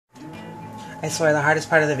I swear the hardest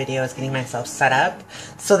part of the video is getting myself set up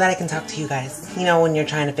so that I can talk to you guys. You know, when you're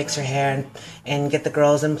trying to fix your hair and get the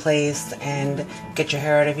girls in place and get your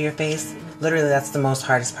hair out of your face. Literally, that's the most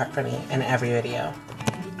hardest part for me in every video.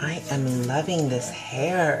 I am loving this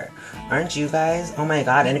hair. Aren't you guys? Oh my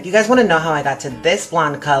god. And if you guys want to know how I got to this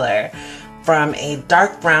blonde color from a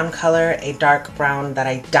dark brown color, a dark brown that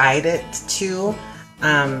I dyed it to,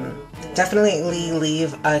 definitely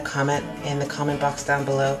leave a comment in the comment box down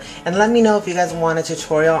below and let me know if you guys want a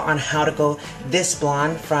tutorial on how to go this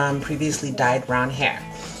blonde from previously dyed brown hair.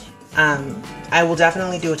 I will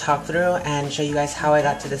definitely do a talk through and show you guys how I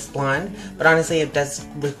got to this blonde, but honestly it does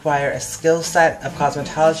require a skill set of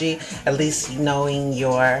cosmetology, at least knowing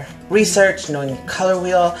your research, knowing your color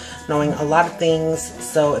wheel, knowing a lot of things.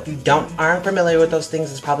 So if you aren't familiar with those things,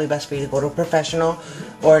 it's probably best for you to go to a professional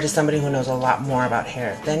or to somebody who knows a lot more about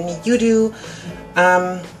hair than you do.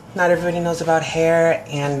 Not everybody knows about hair,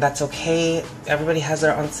 and that's okay. Everybody has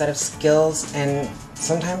their own set of skills, and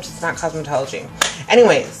sometimes it's not cosmetology.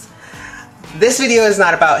 Anyways, this video is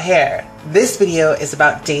not about hair. This video is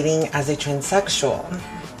about dating as a transsexual.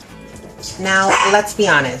 Now, let's be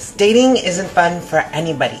honest. Dating isn't fun for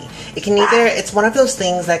anybody. It's one of those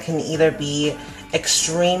things that can either be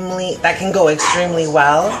that can go extremely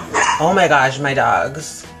well. Oh my gosh, my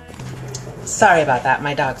dogs. Sorry about that.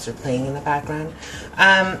 My dogs are playing in the background.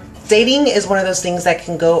 Dating is one of those things that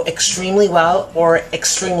can go extremely well or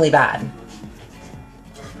extremely bad.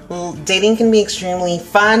 Well, dating can be extremely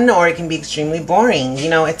fun or it can be extremely boring. You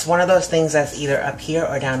know, it's one of those things that's either up here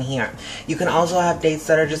or down here. You can also have dates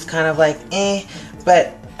that are just kind of like,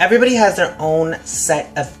 but everybody has their own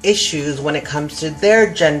set of issues when it comes to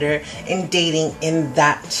their gender and dating in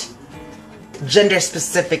that gender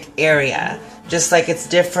specific area. Just like it's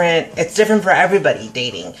different for everybody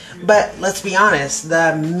dating. But let's be honest,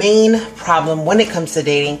 the main problem when it comes to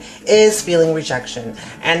dating is feeling rejection.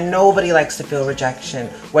 And nobody likes to feel rejection.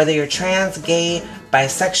 Whether you're trans, gay,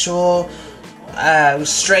 bisexual,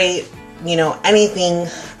 straight, you know, anything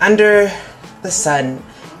under the sun,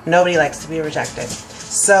 nobody likes to be rejected.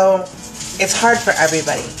 So it's hard for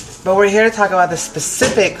everybody. But we're here to talk about the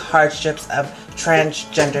specific hardships of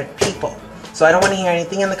transgendered people. So I don't want to hear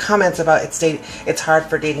anything in the comments about it's hard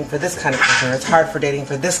for dating for this kind of person, or it's hard for dating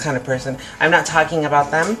for this kind of person. I'm not talking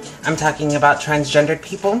about them. I'm talking about transgendered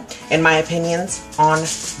people, in my opinions on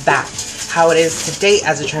that. How it is to date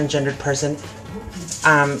as a transgendered person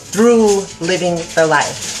through living the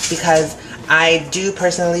life. Because I do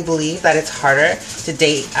personally believe that it's harder to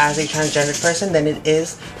date as a transgendered person than it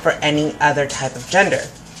is for any other type of gender.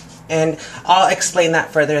 And I'll explain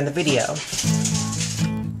that further in the video.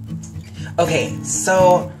 Okay,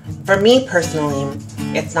 so for me personally,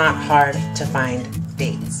 it's not hard to find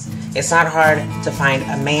dates. It's not hard to find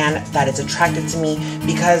a man that is attracted to me,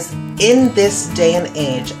 because in this day and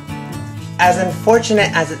age, as unfortunate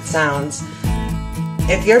as it sounds,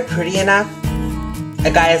 if you're pretty enough, a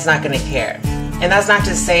guy is not going to care. And that's not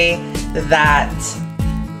to say that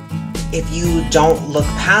if you don't look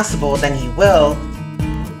passable, then he will.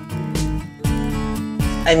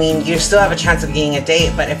 I mean, you still have a chance of getting a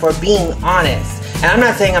date, but if we're being honest, and I'm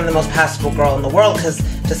not saying I'm the most passable girl in the world, because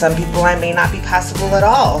to some people I may not be passable at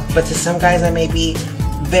all, but to some guys I may be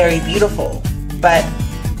very beautiful. But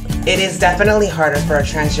it is definitely harder for a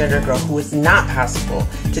transgender girl who is not passable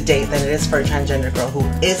to date than it is for a transgender girl who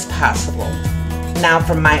is passable. Now,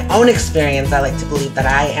 from my own experience, I like to believe that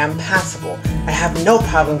I am passable. I have no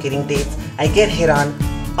problem getting dates. I get hit on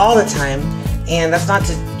all the time. And that's not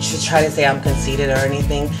to try to say I'm conceited or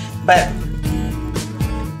anything, but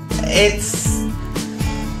it's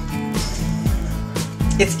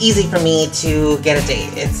easy for me to get a date.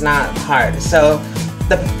 It's not hard. So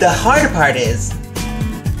the hard part is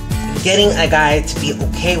getting a guy to be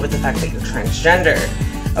okay with the fact that you're transgender.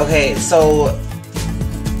 Okay, so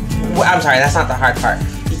I'm sorry, that's not the hard part.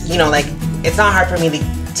 You know, like, it's not hard for me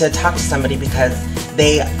to talk to somebody because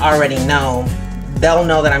they already know. They'll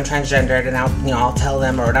know that I'm transgendered, and I'll tell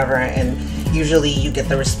them or whatever, and usually you get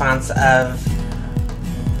the response of,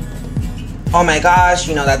 oh my gosh,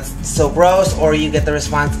 you know, that's so gross, or you get the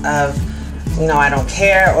response of, you know, I don't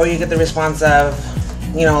care, or you get the response of,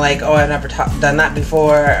 you know, like, oh, I've never done that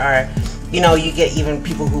before, or, you know, you get even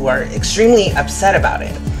people who are extremely upset about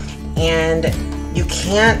it, and you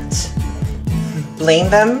can't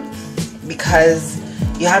blame them, because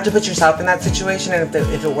you have to put yourself in that situation, and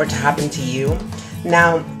if it were to happen to you.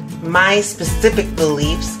 Now, my specific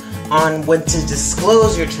beliefs on when to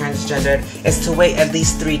disclose you're transgendered is to wait at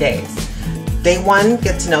least 3 days. Day 1,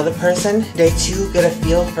 get to know the person. Day 2, get a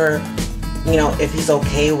feel for, you know, if he's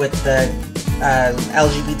okay with the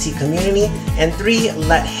LGBT community. And 3,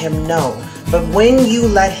 let him know. But when you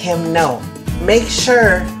let him know, make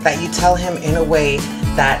sure that you tell him in a way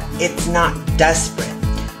that it's not desperate.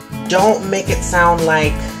 Don't make it sound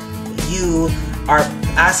like you are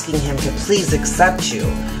asking him to please accept you.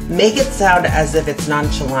 Make it sound as if it's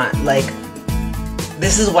nonchalant. Like,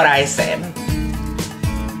 this is what I say.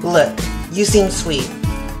 Look, you seem sweet,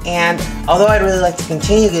 and although I'd really like to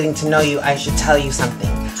continue getting to know you, I should tell you something.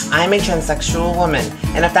 I'm a transsexual woman,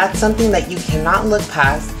 and if that's something that you cannot look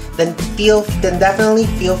past, then definitely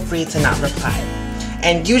feel free to not reply.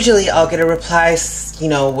 And usually I'll get a reply, you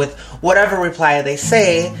know, with whatever reply they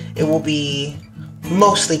say, it will be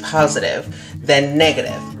mostly positive than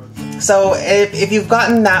negative. So if you've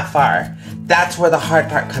gotten that far, that's where the hard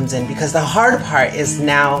part comes in, because the hard part is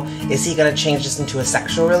now, is he going to change this into a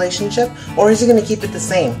sexual relationship, or is he going to keep it the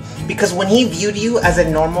same? Because when he viewed you as a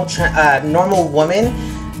normal woman,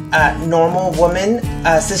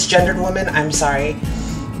 cisgendered woman, I'm sorry,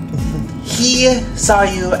 he saw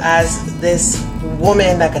you as this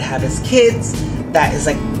woman that could have his kids, that is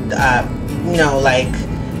like, you know, like,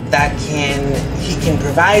 that he can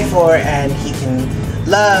provide for, and he can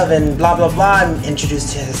love, and blah blah blah, and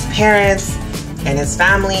introduce to his parents and his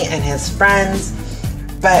family and his friends.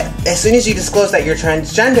 But as soon as you disclose that you're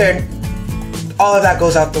transgendered, all of that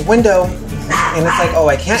goes out the window, and it's like, oh,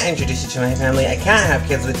 I can't introduce you to my family, I can't have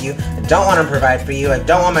kids with you, I don't want to provide for you, I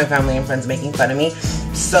don't want my family and friends making fun of me.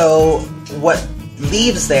 So what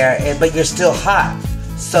leaves there is, but you're still hot,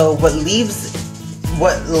 so what leaves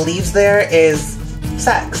there is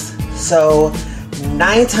sex. So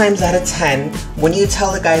 9 times out of 10, when you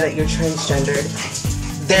tell the guy that you're transgendered,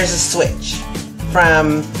 there's a switch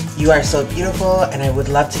from you are so beautiful and I would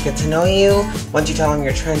love to get to know you. Once you tell him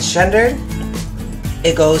you're transgendered,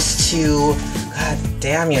 it goes to, God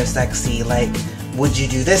damn, you're sexy. Like, would you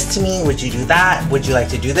do this to me? Would you do that? Would you like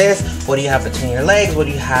to do this? What do you have between your legs? What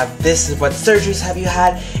do you have? This, what surgeries have you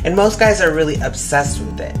had? And most guys are really obsessed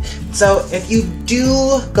with it. So if you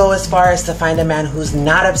do go as far as to find a man who's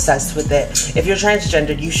not obsessed with it, if you're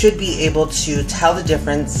transgendered, you should be able to tell the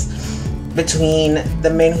difference between the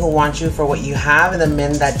men who want you for what you have and the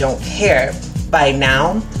men that don't care. By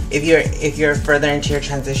now, if you're further into your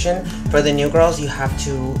transition, for the new girls, you have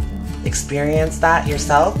to experience that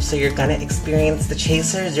yourself. So you're gonna experience the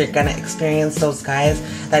chasers, you're gonna experience those guys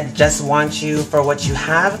that just want you for what you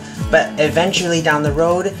have, but eventually down the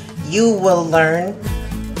road you will learn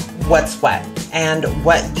what's what, and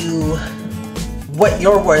what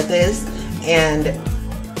your worth is, and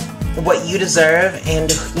what you deserve, and,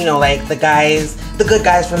 you know, like, the good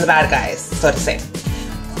guys from the bad guys, so to say.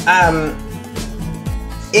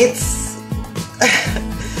 It's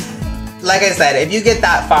like I said, if you get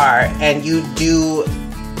that far and you do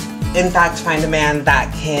in fact find a man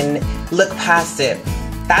that can look past it,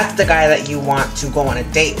 that's the guy that you want to go on a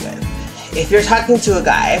date with. If you're talking to a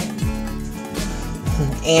guy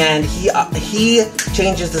and he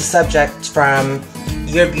changes the subject from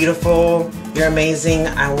you're beautiful, you're amazing,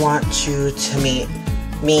 I want you to meet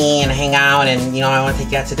me and hang out, and, you know, I want to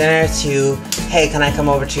take you out to dinner, to, hey, can I come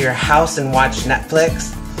over to your house and watch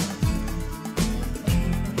Netflix?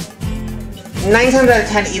 9 times out of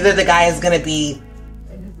 10, either the guy is going to be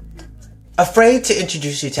afraid to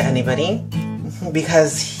introduce you to anybody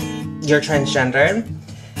because you're transgender,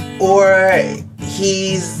 or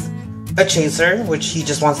he's a chaser, which he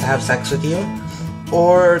just wants to have sex with you,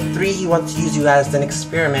 or 3, he wants to use you as an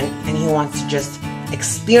experiment, and he wants to just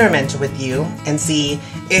experiment with you and see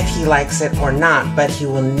if he likes it or not, but he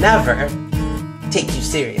will never take you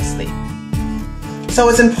seriously. So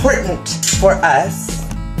it's important for us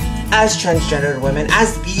as transgendered women,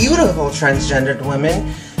 as beautiful transgendered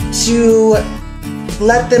women, to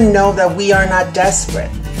let them know that we are not desperate.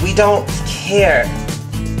 We don't care.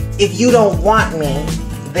 If you don't want me,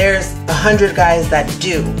 there's 100 guys that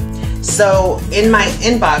do. So in my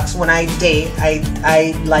inbox, when I date,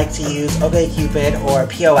 I like to use OkCupid or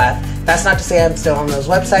POF. That's not to say I'm still on those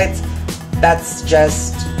websites. That's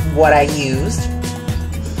just what I used.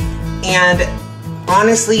 And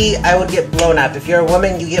honestly, I would get blown up. If you're a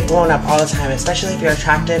woman, you get blown up all the time, especially if you're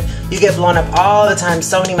attractive. You get blown up all the time,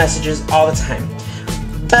 so many messages all the time.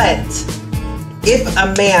 But if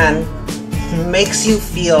a man makes you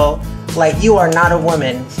feel like you are not a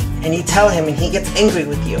woman, and you tell him and he gets angry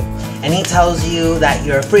with you, and he tells you that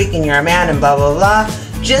you're a freak and you're a man and blah blah blah,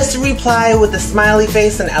 just reply with a smiley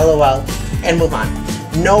face and LOL and move on.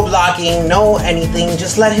 No blocking, no anything.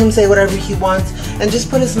 Just let him say whatever he wants and just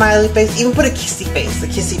put a smiley face, even put a kissy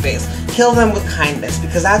face. Kill them with kindness,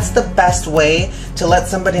 because that's the best way to let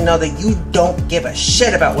somebody know that you don't give a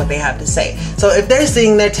shit about what they have to say. So if they're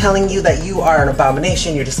sitting there telling you that you are an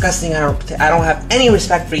abomination, you're disgusting, I don't have any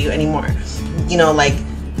respect for you anymore, you know, like,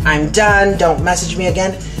 I'm done, don't message me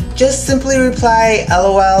again, just simply reply,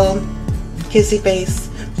 LOL, kissy face,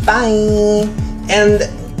 bye, and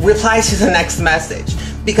reply to the next message.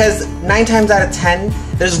 Because 9 times out of 10,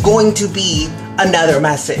 there's going to be another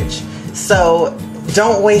message. So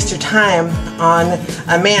don't waste your time on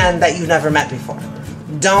a man that you've never met before.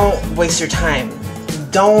 Don't waste your time.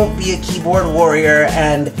 Don't be a keyboard warrior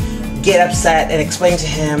and get upset and explain to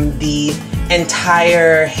him the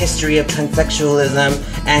entire history of transsexualism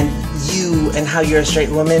and you and how you're a straight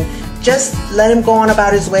woman. Just let him go on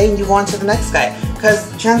about his way and you go on to the next guy.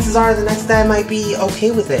 Because chances are the next guy might be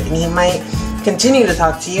okay with it and he might continue to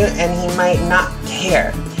talk to you and he might not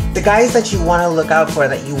care. The guys that you want to look out for,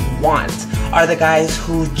 that you want, are the guys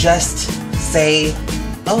who just say,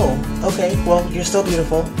 oh, okay, well, you're still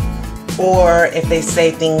beautiful. Or if they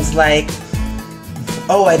say things like,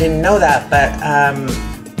 oh, I didn't know that, but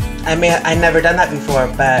I never done that before,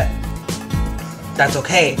 but that's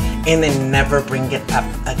okay. And then never bring it up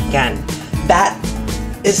again. That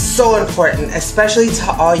is so important, especially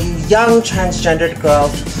to all you young transgendered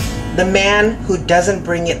girls. The man who doesn't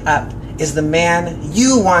bring it up is the man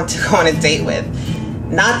you want to go on a date with,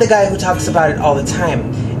 not the guy who talks about it all the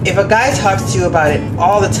time. If a guy talks to you about it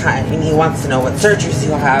all the time and he wants to know what surgeries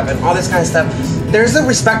you'll have and all this kind of stuff, there's a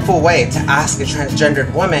respectful way to ask a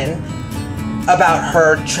transgendered woman about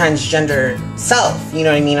her transgender self, you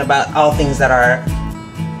know what I mean, about all things that are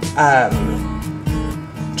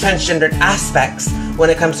transgendered aspects. When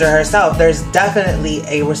it comes to herself, there's definitely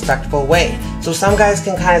a respectful way. So some guys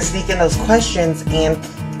can kind of sneak in those questions and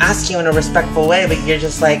ask you in a respectful way, but you're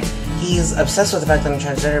just like, he's obsessed with the fact that I'm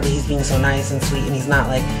transgender, but he's being so nice and sweet and he's not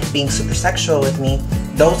like being super sexual with me.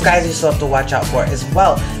 Those guys you still have to watch out for as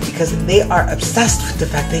well, because they are obsessed with the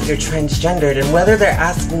fact that you're transgendered, and whether they're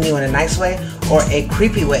asking you in a nice way or a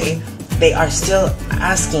creepy way, they are still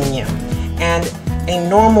asking you. And a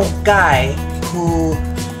normal guy who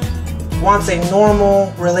wants a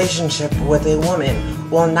normal relationship with a woman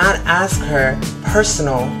will not ask her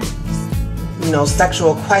personal,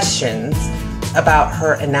 sexual questions about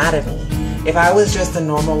her anatomy. If I was just a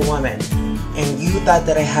normal woman and you thought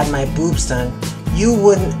that I had my boobs done, you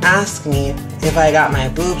wouldn't ask me if I got my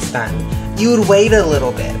boobs done. You would wait a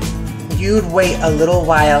little bit. You'd wait a little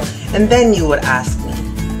while and then you would ask me.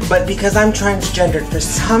 But because I'm transgendered, for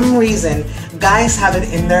some reason, guys have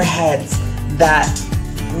it in their heads that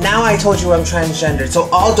now I told you I'm transgendered, so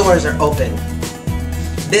all doors are open.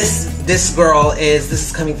 This girl is, this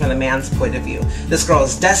is coming from the man's point of view. This girl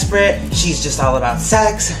is desperate. She's just all about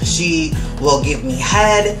sex. She will give me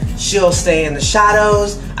head. She'll stay in the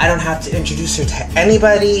shadows. I don't have to introduce her to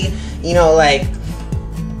anybody.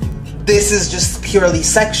 This is just purely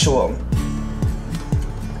sexual.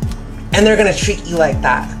 And they're gonna treat you like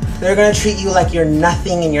that. They're gonna treat you like you're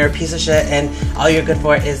nothing and you're a piece of shit and all you're good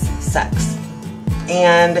for is sex.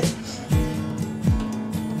 And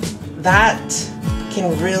that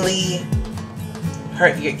can really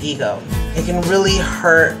hurt your ego. It can really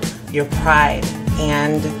hurt your pride,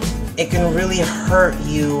 and it can really hurt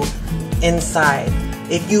you inside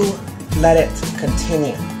if you let it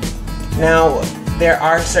continue. Now, there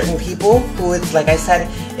are certain people who, it's like I said,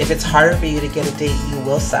 if it's harder for you to get a date, you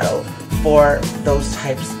will settle for those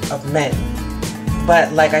types of men.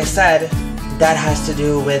 But like I said, that has to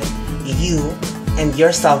do with you and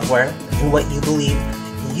your self-worth and what you believe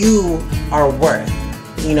you are worth.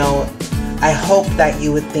 I hope that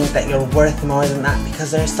you would think that you're worth more than that, because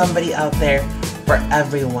there's somebody out there for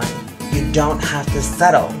everyone. You don't have to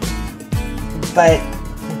settle. But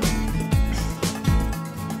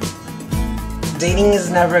dating is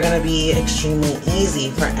never going to be extremely easy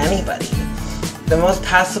for anybody. The most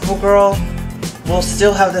passable girl will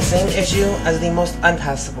still have the same issue as the most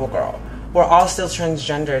unpassable girl. We're all still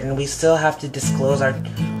transgendered, and we still have to disclose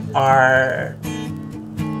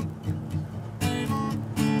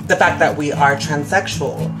the fact that we are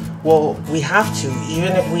transsexual. Well, we have to.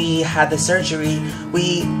 Even if we had the surgery,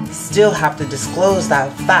 we still have to disclose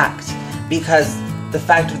that fact, because the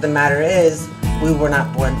fact of the matter is, we were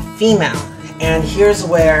not born female. And here's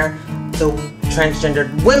where the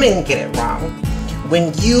transgendered women get it wrong.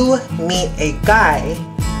 When you meet a guy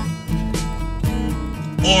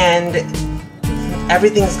and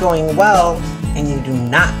everything's going well and you do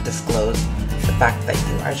not disclose the fact that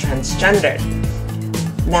you are transgendered.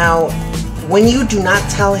 Now, when you do not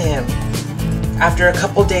tell him after a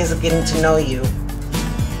couple days of getting to know you,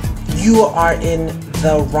 you are in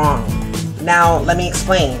the wrong. Now, let me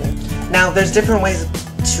explain. Now, there's different ways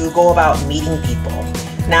to go about meeting people.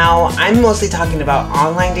 Now, I'm mostly talking about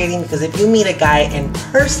online dating, because if you meet a guy in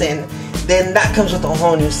person, then that comes with a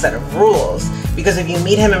whole new set of rules. Because if you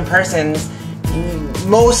meet him in person,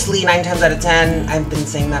 mostly 9 times out of 10, I've been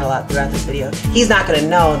saying that a lot throughout this video, he's not going to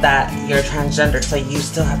know that you're transgender, so you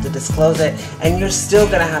still have to disclose it, and you're still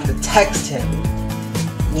going to have to text him,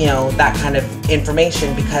 you know, that kind of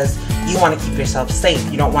information, because you want to keep yourself safe.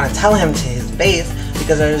 You don't want to tell him to his face,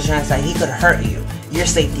 because there's a chance that he could hurt you. Your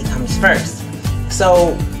safety comes first.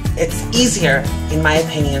 So it's easier, in my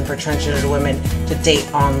opinion, for transgender women to date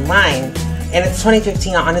online. And it's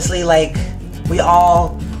 2015, honestly, like, we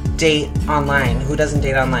all date online. Who doesn't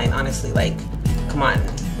date online, honestly? Like, come on.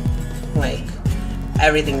 Like,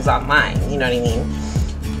 everything's online, you know what I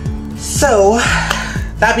mean? So,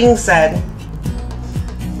 that being said,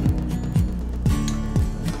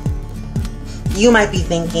 you might be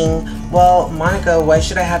thinking, well, Monica, why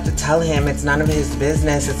should I have to tell him? It's none of his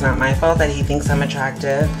business. It's not my fault that he thinks I'm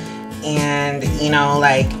attractive. And, you know,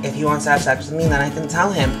 like, if he wants to have sex with me, then I can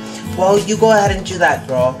tell him. Well, you go ahead and do that,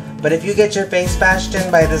 girl. But if you get your face bashed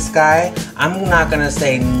in by this guy, I'm not going to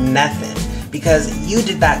say nothing, because you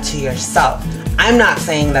did that to yourself. I'm not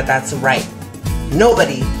saying that that's right.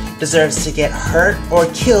 Nobody deserves to get hurt or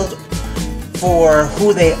killed for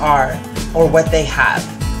who they are or what they have.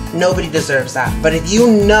 Nobody deserves that. But if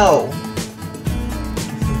you know,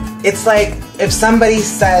 it's like if somebody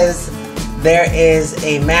says there is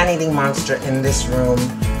a man-eating monster in this room,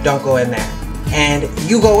 don't go in there. And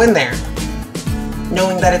you go in there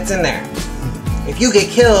knowing that it's in there. If you get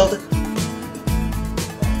killed,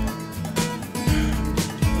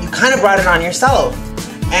 you kind of brought it on yourself.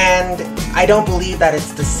 And I don't believe that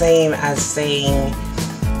it's the same as saying,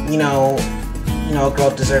 you know, a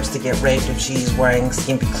girl deserves to get raped if she's wearing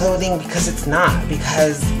skimpy clothing, because it's not.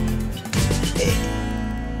 Because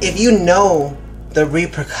if you know the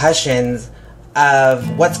repercussions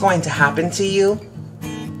of what's going to happen to you,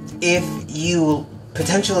 if you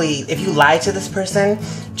lie to this person,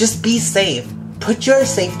 just be safe. Put your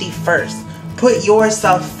safety first. Put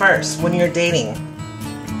yourself first when you're dating.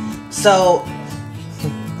 So,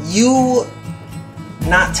 you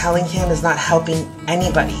not telling him is not helping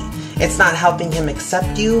anybody. It's not helping him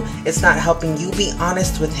accept you. It's not helping you be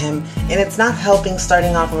honest with him. And it's not helping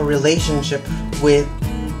starting off a relationship with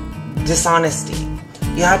dishonesty.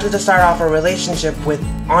 You have to start off a relationship with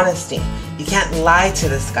honesty. You can't lie to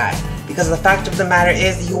this guy, because the fact of the matter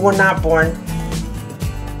is you were not born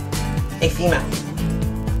a female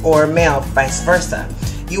or male, vice versa.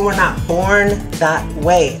 You were not born that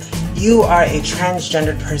way. You are a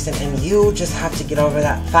transgendered person, and you just have to get over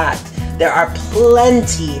that fact. There are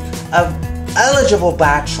plenty of eligible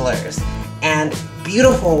bachelors and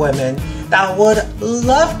beautiful women that would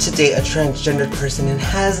love to date a transgendered person and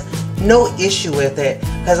has no issue with it,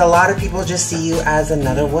 because a lot of people just see you as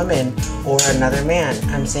another woman or another man.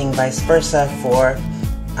 I'm saying vice versa for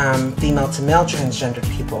female to male transgendered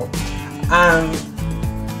people.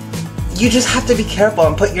 You just have to be careful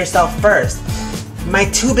and put yourself first. My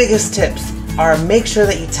 2 biggest tips are: make sure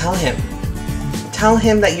that you tell him. Tell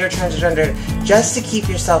him that you're transgender, just to keep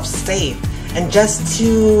yourself safe, and just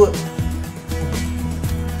to,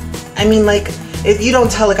 I mean, like, if you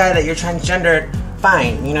don't tell a guy that you're transgendered,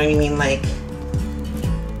 fine, you know what I mean? Like,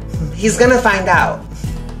 he's gonna find out.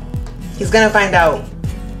 He's gonna find out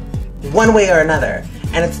one way or another.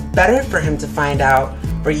 And it's better for him to find out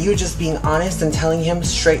for you just being honest and telling him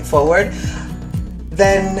straightforward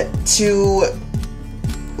than to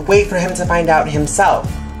wait for him to find out himself.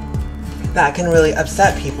 That can really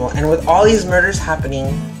upset people. And with all these murders happening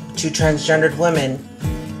to transgendered women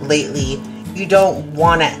lately, you don't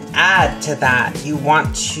want to add to that. You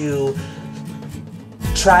want to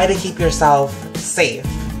try to keep yourself safe.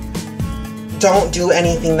 Don't do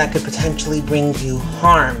anything that could potentially bring you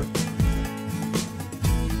harm.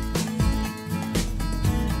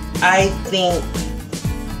 I think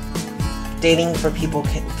dating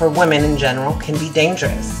for women in general can be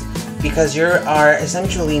dangerous, because you are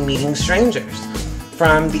essentially meeting strangers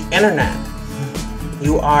from the internet.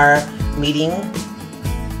 You are meeting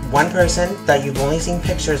one person that you've only seen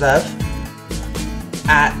pictures of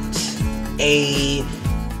at a,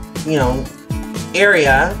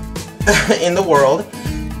 area in the world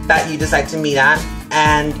that you decide to meet at,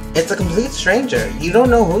 and it's a complete stranger. You don't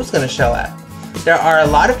know who's going to show up. There are a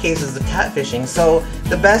lot of cases of catfishing, so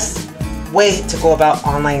the best way to go about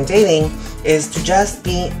online dating is to just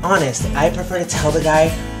be honest. I prefer to tell the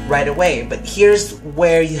guy right away, but here's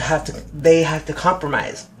where they have to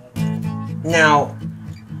compromise. Now,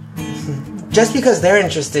 just because they're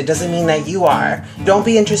interested doesn't mean that you are. Don't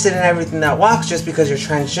be interested in everything that walks just because you're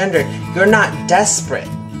transgendered. You're not desperate.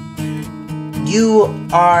 You're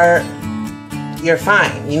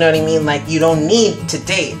fine. You know what I mean? Like, you don't need to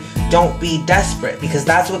date. Don't be desperate, because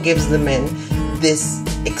that's what gives the men this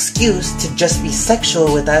excuse to just be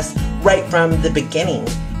sexual with us right from the beginning.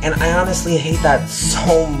 And I honestly hate that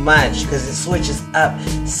so much, because it switches up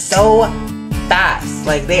so fast.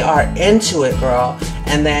 Like, they are into it, girl.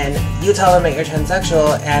 And then you tell them that you're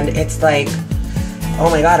transsexual, and it's like, oh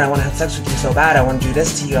my god, I want to have sex with you so bad. I want to do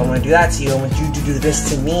this to you. I want to do that to you. I want you to do this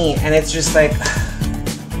to me. And it's just like,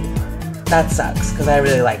 that sucks, because I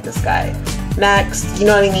really like this guy. Next, you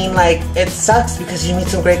know what I mean? Like, it sucks because you meet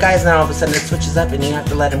some great guys and then all of a sudden it switches up and you have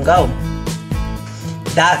to let him go.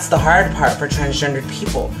 That's the hard part for transgendered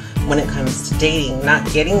people when it comes to dating. Not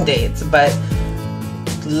getting dates, but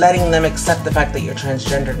letting them accept the fact that you're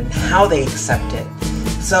transgendered and how they accept it.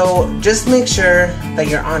 So just make sure that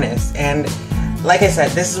you're honest. And like I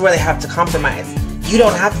said, this is where they have to compromise. You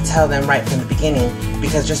don't have to tell them right from the beginning,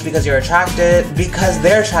 because just because you're attracted, because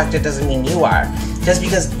they're attracted doesn't mean you are. Just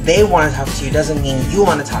because they want to talk to you doesn't mean you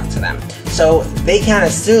want to talk to them. So they can't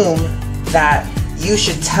assume that you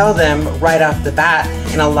should tell them right off the bat.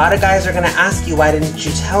 And a lot of guys are going to ask you, why didn't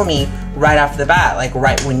you tell me right off the bat, like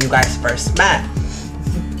right when you guys first met?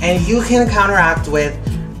 And you can counteract with,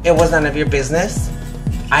 it was none of your business.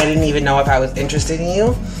 I didn't even know if I was interested in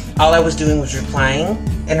you. All I was doing was replying,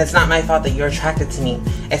 and it's not my fault that you're attracted to me.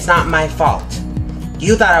 It's not my fault.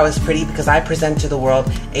 You thought I was pretty because I present to the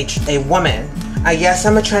world a woman. Yes,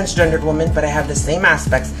 I'm a transgendered woman, but I have the same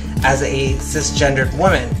aspects as a cisgendered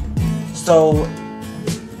woman. So,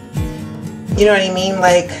 you know what I mean?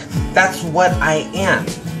 Like, that's what I am.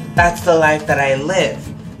 That's the life that I live.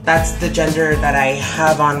 That's the gender that I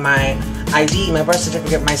have on my ID, my birth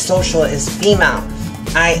certificate, my social is female.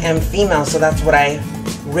 I am female, so that's what I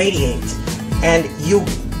radiate. And you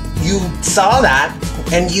saw that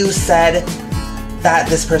and you said that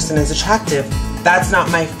this person is attractive. That's not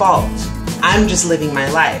my fault. I'm just living my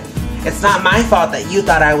life. It's not my fault that you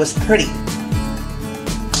thought I was pretty.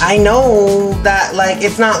 I know that, like,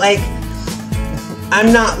 it's not like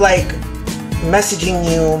I'm not like messaging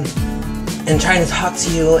you and trying to talk to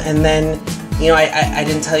you and then, you know, I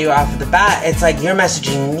didn't tell you off the bat. It's like you're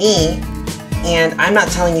messaging me and I'm not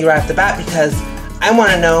telling you right off the bat because I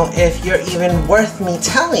want to know if you're even worth me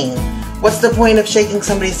telling. What's the point of shaking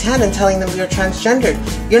somebody's hand and telling them you're transgendered?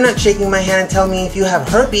 You're not shaking my hand and telling me if you have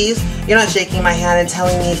herpes. You're not shaking my hand and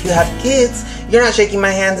telling me if you have kids. You're not shaking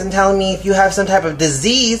my hands and telling me if you have some type of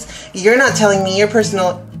disease. You're not telling me your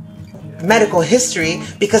personal medical history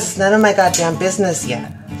because it's none of my goddamn business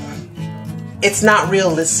yet. It's not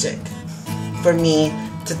realistic for me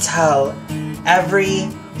to tell every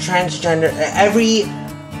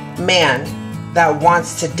man that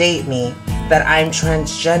wants to date me that I'm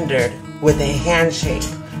transgendered with a handshake.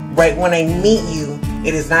 Right when I meet you,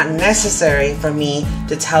 it is not necessary for me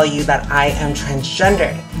to tell you that I am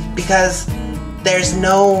transgendered because there's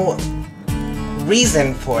no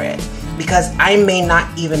reason for it. Because I may not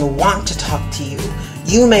even want to talk to you.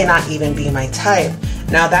 You may not even be my type.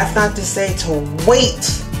 Now that's not to say to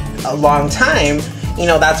wait a long time. You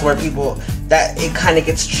know, that's where that it kind of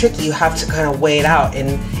gets tricky. You have to kind of weigh it out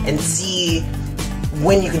and see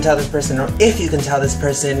when you can tell this person or if you can tell this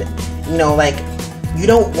person. You know, like, you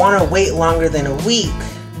don't want to wait longer than a week,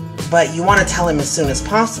 but you want to tell him as soon as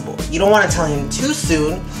possible. You don't want to tell him too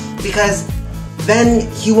soon because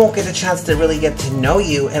then he won't get a chance to really get to know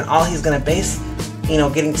you, and all he's going to base, you know,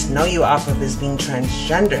 getting to know you off of is being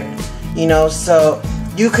transgendered. You know, so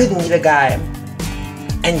you could meet a guy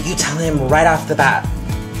and you tell him right off the bat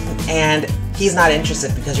and he's not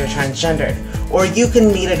interested because you're transgendered. Or you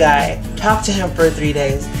can meet a guy, talk to him for 3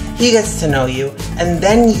 days, he gets to know you, and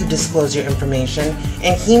then you disclose your information,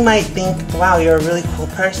 and he might think, wow, you're a really cool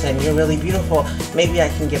person, you're really beautiful, maybe I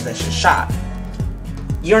can give this a shot.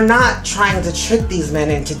 You're not trying to trick these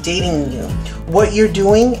men into dating you. What you're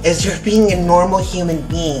doing is you're being a normal human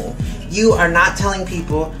being. You are not telling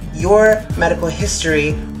people your medical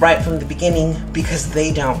history right from the beginning because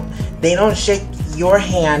they don't. They don't shake your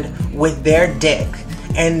hand with their dick.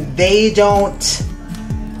 And they don't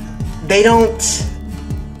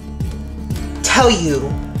tell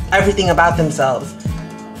you everything about themselves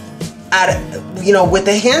with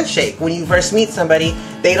a handshake. When you first meet somebody,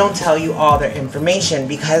 they don't tell you all their information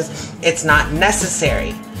because it's not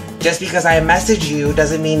necessary. Just because I message you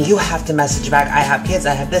doesn't mean you have to message back. I have kids,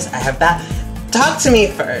 I have this, I have that. Talk to me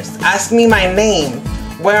first. Ask me my name,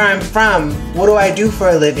 where I'm from, what do I do for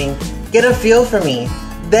a living. Get a feel for me.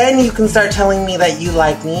 then you can start telling me that you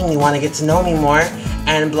like me and you want to get to know me more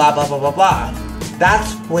and blah, blah, blah, blah, blah.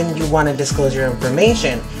 That's when you want to disclose your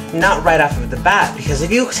information, not right off of the bat. Because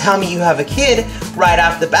if you tell me you have a kid right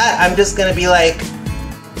off the bat, I'm just going to be like,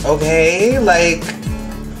 okay, like,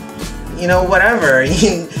 you know, whatever.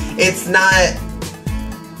 It's not,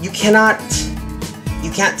 you can't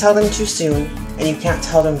tell them too soon and you can't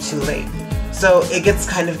tell them too late. So it gets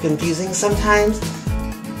kind of confusing sometimes.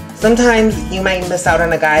 Sometimes you might miss out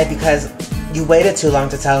on a guy because you waited too long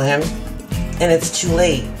to tell him and it's too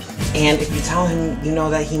late. And if you tell him, you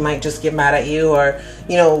know that he might just get mad at you or,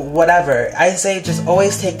 you know, whatever. I say just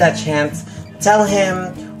always take that chance. Tell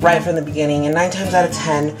him right from the beginning. And 9 times out of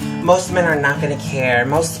 10, most men are not going to care.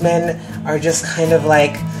 Most men are just kind of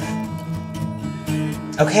like,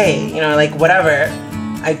 okay, you know, like whatever.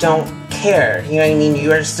 I don't care. You know what I mean?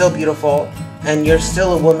 You are still beautiful and you're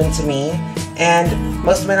still a woman to me. And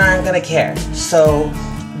most men aren't going to care. So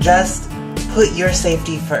just put your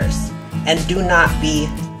safety first. And do not be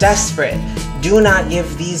desperate. Do not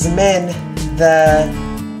give these men the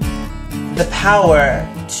power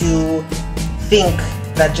to think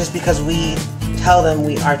that just because we tell them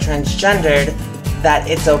we are transgendered, that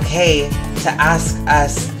it's okay to ask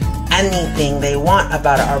us anything they want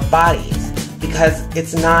about our bodies. Because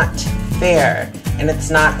it's not fair and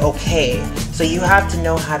it's not okay. So you have to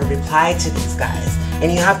know how to reply to these guys.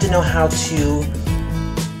 And you have to know how to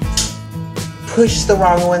push the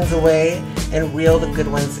wrong ones away and reel the good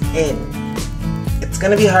ones in. It's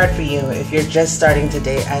gonna be hard for you if you're just starting to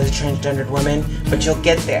date as a transgendered woman, but you'll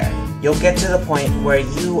get there. You'll get to the point where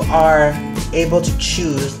you are able to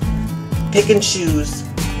pick and choose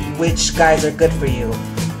which guys are good for you.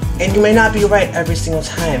 And you may not be right every single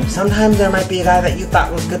time. Sometimes there might be a guy that you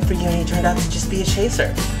thought was good for you and he turned out to just be a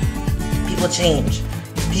chaser. People change.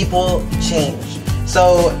 People change.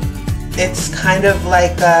 So it's kind of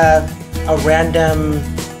like a random,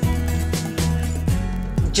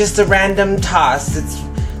 just a random toss. It's,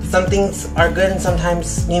 some things are good and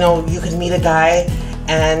sometimes, you know, you could meet a guy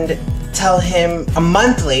and tell him a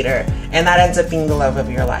month later and that ends up being the love of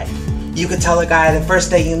your life. You could tell a guy the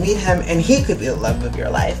first day you meet him and he could be the love of your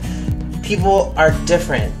life. People are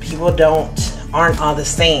different. People aren't all the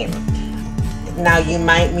same. Now you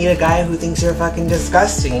might meet a guy who thinks you're fucking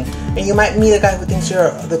disgusting and you might meet a guy who thinks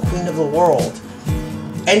you're the queen of the world.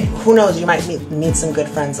 And who knows, you might meet some good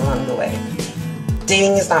friends along the way.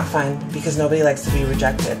 Dating is not fun because nobody likes to be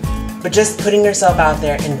rejected. But just putting yourself out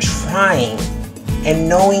there and trying and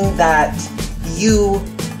knowing that you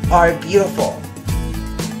are beautiful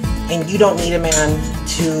and you don't need a man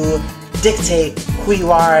to dictate who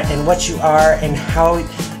you are and what you are and how,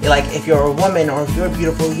 like if you're a woman or if you're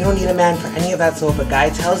beautiful, you don't need a man for any of that. So if a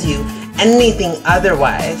guy tells you anything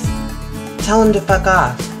otherwise, tell him to fuck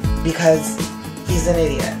off because he's an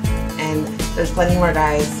idiot. And there's plenty more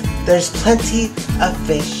guys. There's plenty of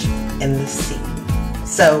fish in the sea.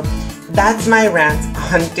 So that's my rant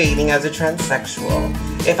on dating as a transsexual.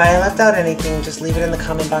 If I left out anything, just leave it in the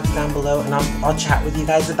comment box down below and I'll chat with you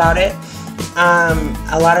guys about it.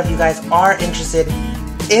 A lot of you guys are interested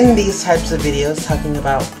in these types of videos talking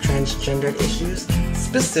about transgendered issues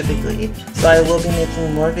specifically. So I will be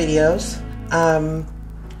making more videos. I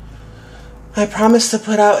promise to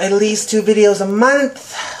put out at least 2 videos a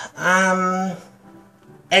month.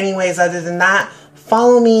 Anyways, other than that,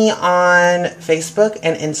 follow me on Facebook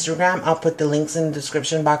and Instagram. I'll put the links in the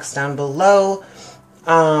description box down below.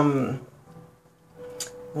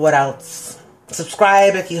 What else?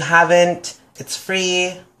 Subscribe if you haven't. It's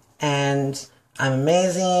free and I'm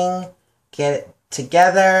amazing. Get it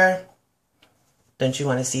together. Don't you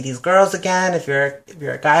want to see these girls again? If you're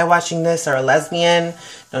a guy watching this or a lesbian,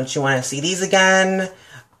 don't you want to see these again?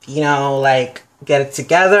 You know, like, get it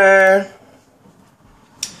together.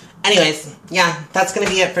 Anyways, yeah, that's going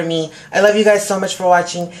to be it for me. I love you guys so much for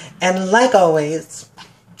watching. And like always,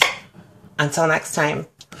 until next time.